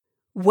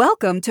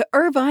Welcome to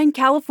Irvine,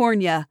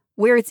 California,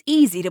 where it's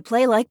easy to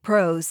play like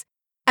pros.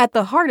 At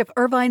the heart of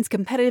Irvine's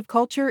competitive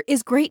culture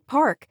is Great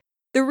Park,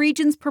 the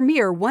region's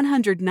premier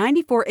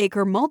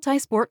 194-acre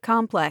multi-sport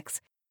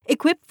complex,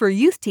 equipped for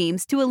youth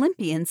teams to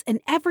Olympians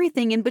and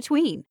everything in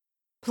between.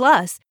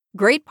 Plus,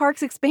 Great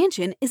Park's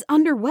expansion is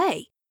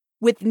underway.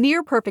 With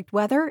near-perfect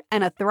weather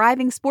and a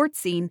thriving sports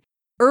scene,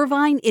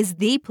 Irvine is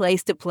the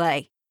place to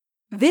play.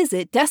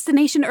 Visit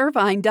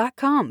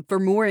DestinationIrvine.com for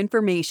more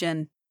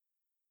information.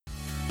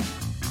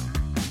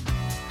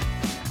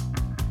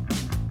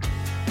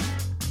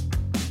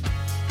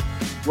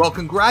 Well,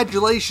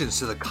 congratulations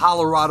to the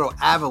Colorado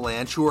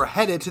Avalanche, who are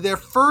headed to their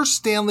first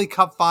Stanley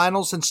Cup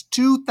final since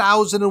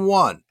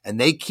 2001, and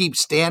they keep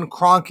Stan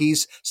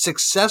Kroenke's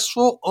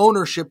successful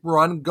ownership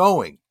run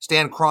going.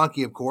 Stan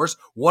Kroenke, of course,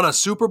 won a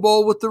Super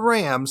Bowl with the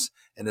Rams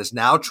and is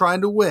now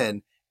trying to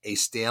win a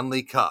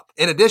Stanley Cup.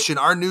 In addition,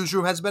 our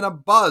newsroom has been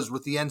abuzz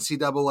with the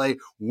NCAA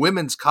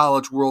Women's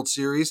College World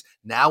Series.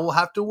 Now we'll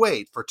have to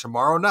wait for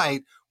tomorrow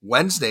night,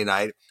 Wednesday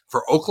night,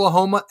 for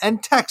Oklahoma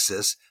and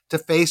Texas to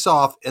face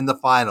off in the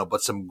final,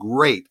 but some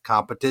great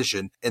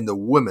competition in the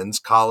Women's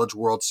College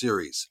World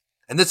Series.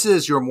 And this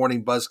is your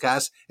Morning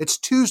Buzzcast. It's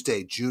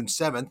Tuesday, June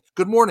 7th.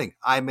 Good morning.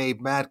 I'm Abe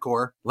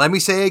Madkour. Let me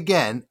say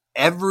again,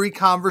 every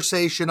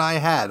conversation I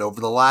had over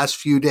the last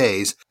few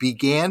days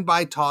began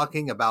by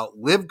talking about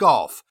LIV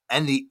Golf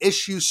and the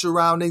issues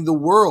surrounding the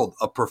world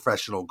of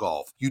professional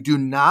golf. You do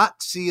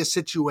not see a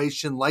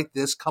situation like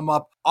this come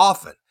up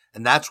often,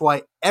 and that's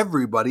why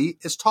everybody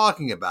is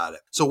talking about it.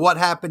 So what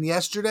happened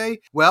yesterday?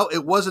 Well,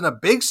 it wasn't a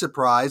big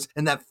surprise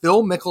in that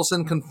Phil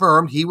Mickelson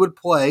confirmed he would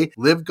play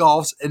LIV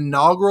Golf's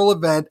inaugural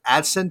event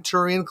at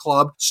Centurion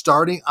Club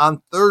starting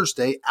on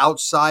Thursday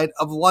outside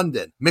of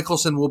London.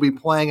 Mickelson will be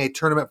playing a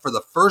tournament for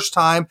the first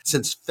time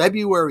since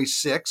February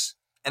 6th.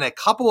 And a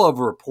couple of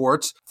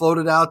reports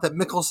floated out that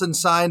Mickelson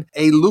signed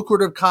a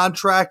lucrative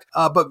contract,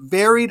 but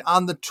varied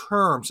on the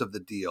terms of the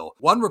deal.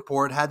 One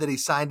report had that he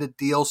signed a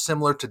deal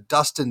similar to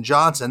Dustin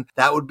Johnson.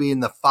 That would be in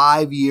the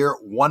 5-year,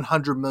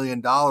 $100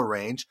 million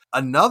range.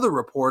 Another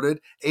reported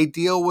a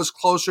deal was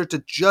closer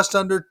to just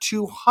under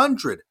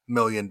 $200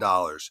 million.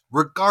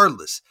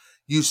 Regardless,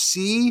 you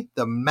see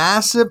the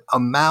massive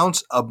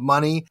amounts of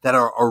money that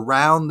are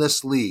around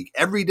this league.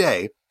 Every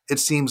day, it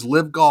seems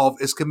LIV Golf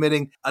is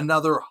committing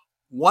another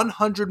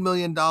 $100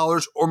 million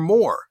or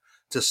more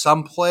to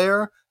some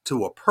player,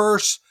 to a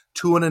purse,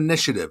 to an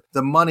initiative.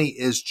 The money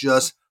is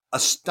just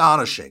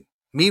astonishing.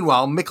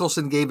 Meanwhile,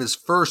 Mickelson gave his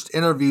first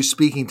interview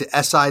speaking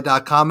to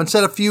SI.com and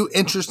said a few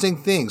interesting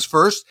things.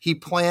 First, he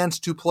plans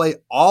to play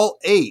all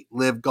 8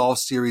 LIV Golf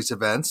Series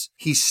events.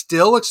 He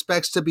still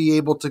expects to be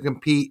able to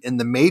compete in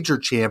the major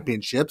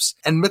championships.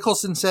 And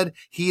Mickelson said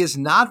he is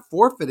not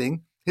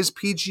forfeiting his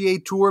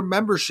PGA Tour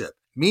membership.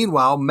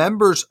 Meanwhile,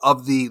 members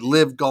of the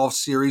LIV Golf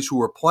Series who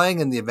were playing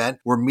in the event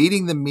were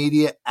meeting the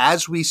media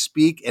as we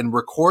speak and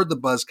record the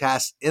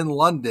Buzzcast in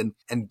London.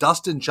 And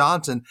Dustin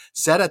Johnson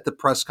said at the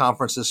press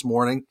conference this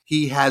morning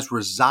he has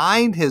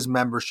resigned his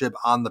membership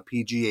on the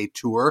PGA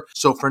Tour.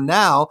 So for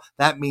now,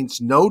 that means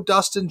no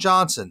Dustin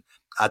Johnson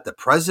at the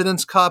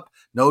President's Cup,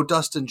 no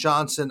Dustin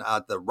Johnson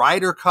at the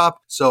Ryder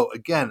Cup. So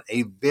again,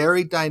 a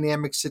very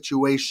dynamic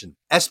situation.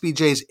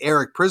 SBJ's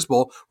Eric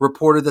Prisbol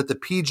reported that the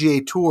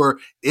PGA Tour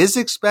is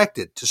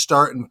expected to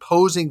start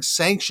imposing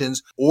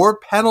sanctions or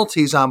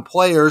penalties on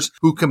players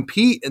who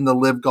compete in the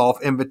LIV Golf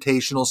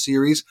Invitational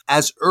Series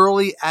as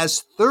early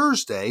as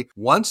Thursday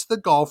once the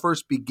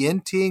golfers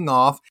begin teeing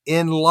off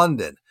in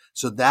London.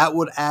 So that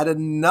would add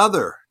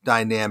another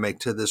dynamic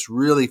to this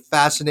really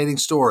fascinating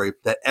story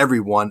that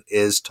everyone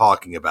is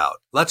talking about.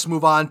 Let's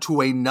move on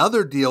to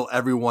another deal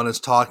everyone is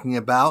talking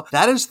about.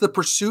 That is the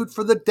pursuit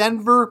for the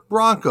Denver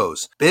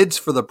Broncos. Bids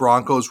for the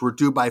Broncos were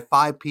due by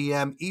 5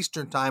 p.m.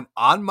 Eastern Time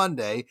on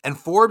Monday, and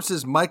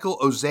Forbes' Michael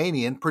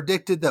Ozanian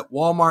predicted that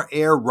Walmart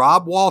heir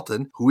Rob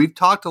Walton, who we've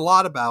talked a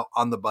lot about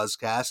on the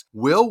Buzzcast,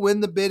 will win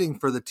the bidding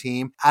for the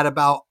team at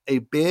about a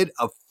bid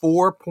of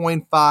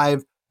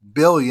 $4.5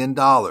 billion.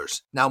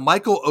 Now,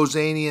 Michael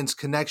Ozanian's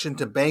connection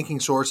to banking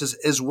sources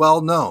is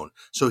well known,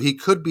 so he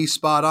could be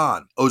spot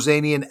on.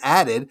 Ozanian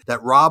added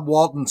that Rob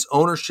Walton's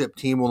ownership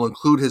team will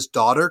include his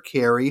daughter,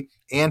 Carrie,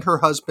 and her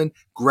husband,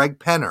 Greg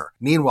Penner.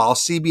 Meanwhile,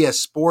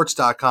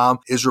 CBSSports.com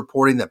is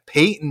reporting that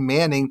Peyton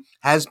Manning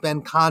has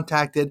been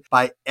contacted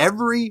by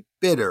every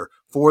bidder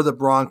for the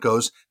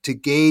Broncos to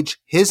gauge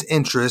his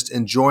interest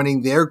in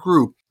joining their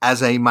group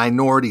as a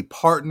minority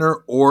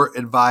partner or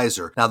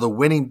advisor. Now, the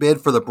winning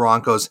bid for the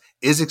Broncos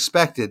is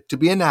expected to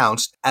be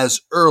announced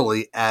as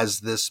early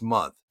as this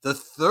month. The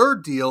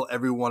third deal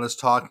everyone is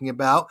talking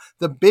about,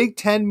 the Big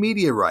Ten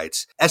media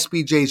rights.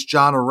 SBJ's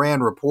John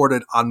Oran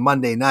reported on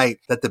Monday night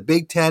that the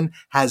Big Ten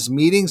has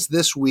meetings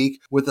this week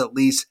with at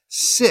least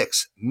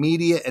 6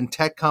 media and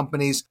tech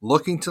companies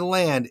looking to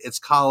land its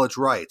college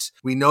rights.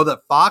 We know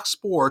that Fox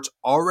Sports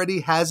already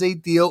has a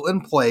deal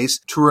in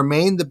place to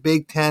remain the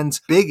Big Ten's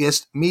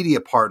biggest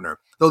media partner,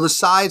 though the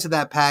size of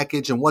that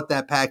package and what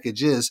that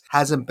package is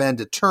hasn't been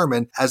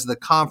determined, as the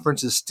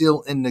conference is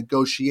still in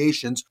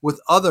negotiations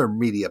with other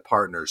media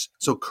partners.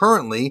 So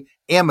currently,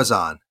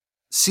 Amazon,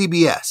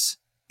 CBS,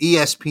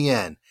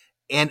 ESPN,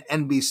 and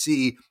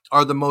NBC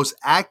are the most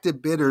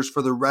active bidders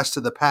for the rest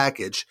of the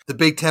package. The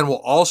Big Ten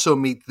will also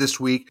meet this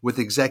week with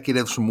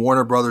executives from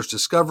Warner Brothers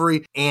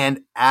Discovery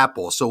and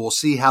Apple, so we'll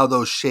see how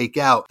those shake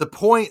out. The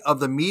point of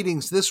the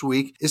meetings this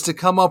week is to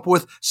come up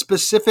with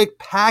specific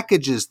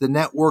packages the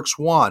networks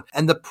want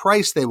and the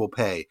price they will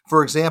pay.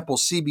 For example,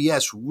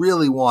 CBS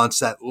really wants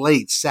that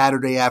late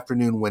Saturday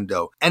afternoon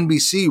window.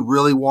 NBC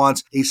really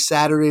wants a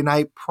Saturday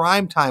night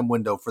primetime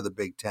window for the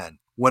Big Ten.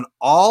 When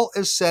all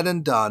is said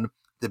and done,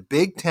 the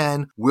Big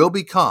Ten will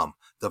become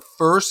the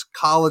first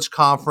college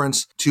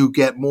conference to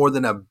get more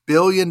than $1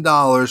 billion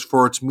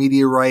for its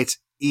media rights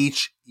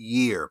each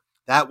year.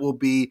 That will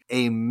be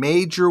a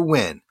major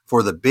win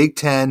for the Big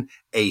Ten,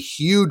 a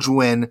huge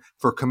win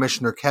for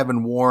Commissioner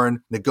Kevin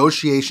Warren.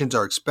 Negotiations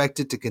are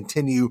expected to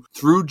continue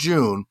through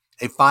June.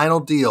 A final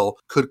deal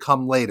could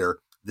come later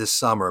this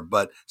summer,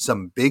 but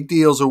some big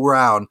deals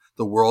around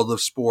the world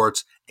of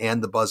sports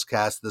and the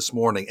Buzzcast this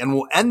morning. And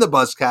we'll end the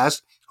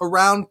Buzzcast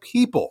around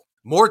people.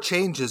 More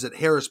changes at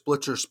Harris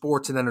Blitzer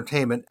Sports and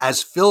Entertainment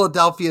as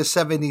Philadelphia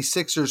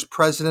 76ers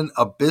President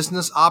of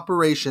Business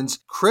Operations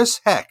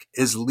Chris Heck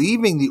is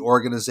leaving the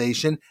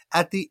organization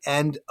at the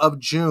end of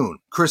June.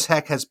 Chris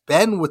Heck has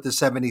been with the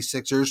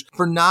 76ers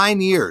for 9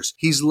 years.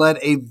 He's led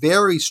a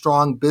very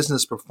strong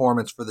business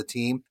performance for the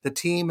team. The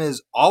team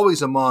is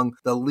always among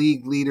the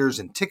league leaders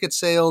in ticket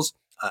sales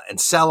and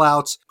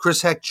sellouts.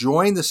 Chris Heck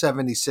joined the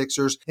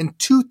 76ers in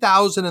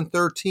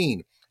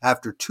 2013.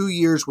 After 2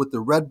 years with the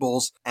Red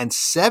Bulls and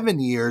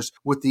 7 years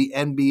with the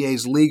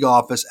NBA's league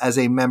office as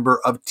a member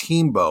of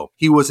Teambo.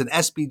 He was an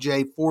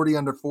SBJ 40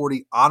 under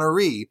 40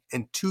 honoree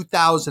in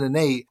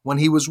 2008 when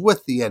he was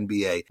with the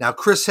NBA. Now,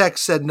 Chris Heck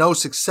said no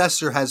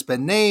successor has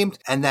been named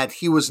and that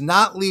he was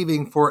not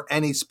leaving for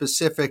any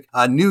specific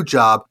new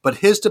job, but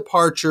his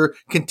departure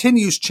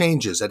continues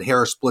changes at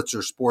Harris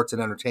Blitzer Sports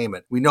and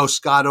Entertainment. We know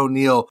Scott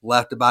O'Neil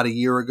left about a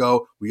year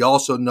ago. We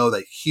also know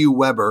that Hugh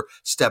Weber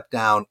stepped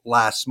down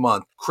last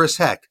month. Chris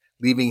Heck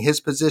leaving his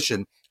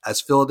position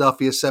as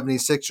Philadelphia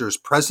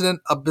 76ers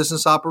President of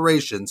Business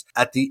Operations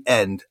at the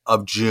end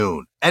of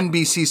June.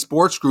 NBC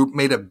Sports Group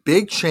made a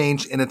big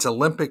change in its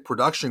Olympic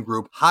production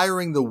group,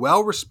 hiring the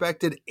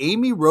well-respected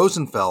Amy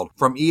Rosenfeld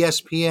from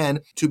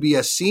ESPN to be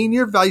a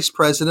senior vice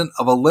president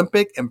of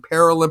Olympic and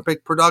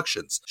Paralympic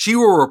productions. She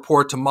will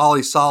report to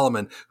Molly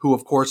Solomon, who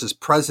of course is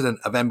president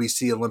of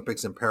NBC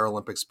Olympics and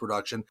Paralympics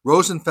production.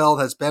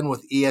 Rosenfeld has been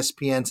with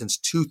ESPN since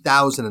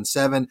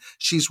 2007.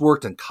 She's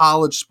worked in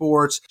college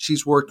sports.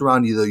 She's worked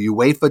around the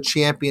UEFA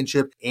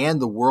Championship and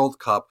the World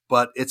Cup,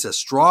 but it's a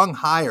strong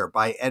hire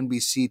by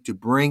NBC to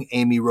bring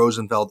Amy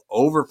Rosenfeld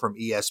over from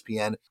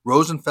ESPN.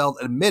 Rosenfeld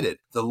admitted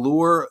the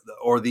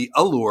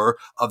allure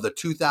of the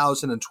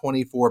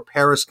 2024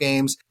 Paris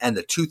Games and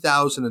the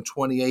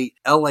 2028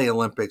 LA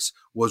Olympics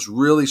was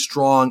really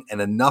strong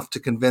and enough to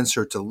convince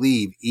her to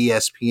leave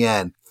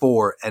ESPN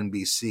for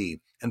NBC.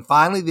 And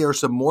finally, there are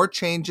some more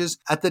changes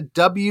at the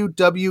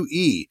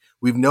WWE.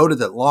 We've noted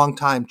that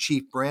longtime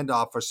Chief Brand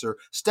Officer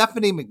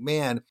Stephanie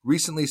McMahon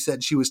recently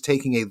said she was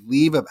taking a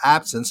leave of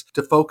absence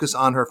to focus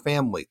on her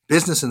family.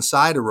 Business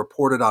Insider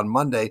reported on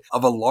Monday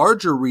of a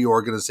larger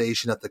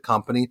reorganization at the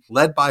company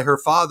led by her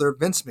father,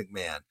 Vince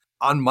McMahon.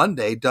 On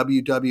Monday,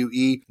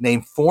 WWE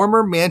named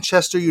former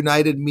Manchester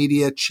United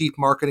Media Chief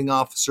Marketing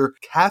Officer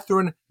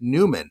Catherine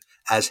Newman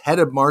as head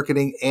of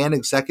marketing and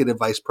executive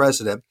vice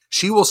president.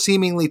 She will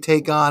seemingly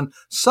take on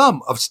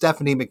some of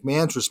Stephanie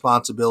McMahon's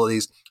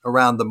responsibilities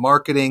around the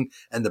marketing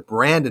and the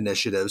brand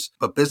initiatives,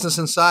 but Business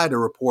Insider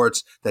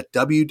reports that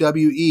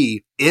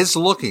WWE is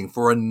looking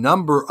for a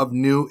number of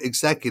new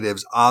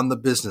executives on the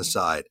business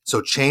side.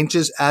 So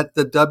changes at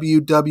the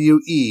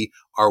WWE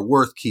are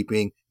worth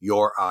keeping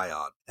your eye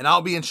on. And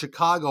I'll be in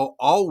Chicago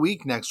all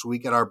week next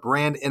week at our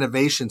Brand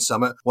Innovation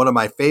Summit, one of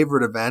my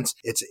favorite events.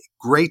 It's a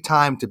great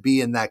time to be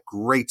in that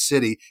great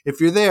city.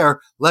 If you're there,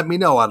 let me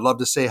know. I'd love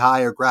to say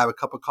hi or grab a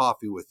cup of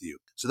coffee with you.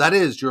 So that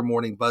is your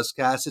morning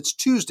Buzzcast. It's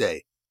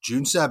Tuesday,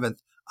 June 7th.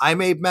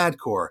 I'm Abe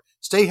Madkour.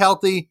 Stay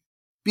healthy,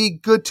 be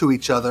good to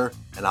each other,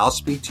 and I'll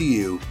speak to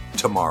you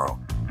tomorrow.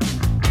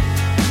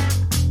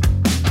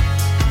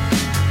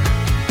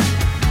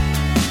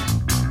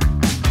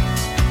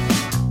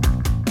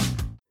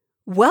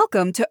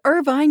 Welcome to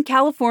Irvine,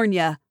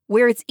 California,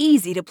 where it's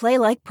easy to play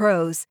like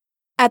pros.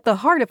 At the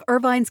heart of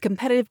Irvine's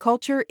competitive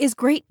culture is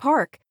Great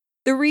Park,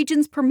 the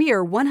region's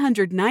premier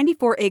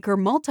 194-acre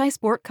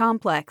multi-sport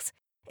complex,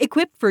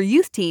 equipped for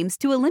youth teams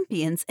to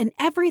Olympians and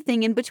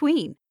everything in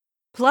between.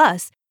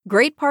 Plus,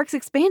 Great Park's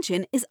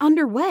expansion is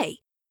underway.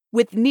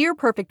 With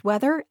near-perfect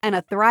weather and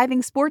a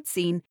thriving sports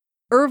scene,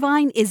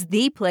 Irvine is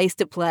the place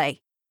to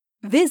play.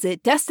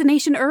 Visit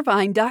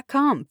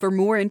DestinationIrvine.com for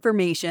more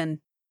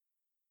information.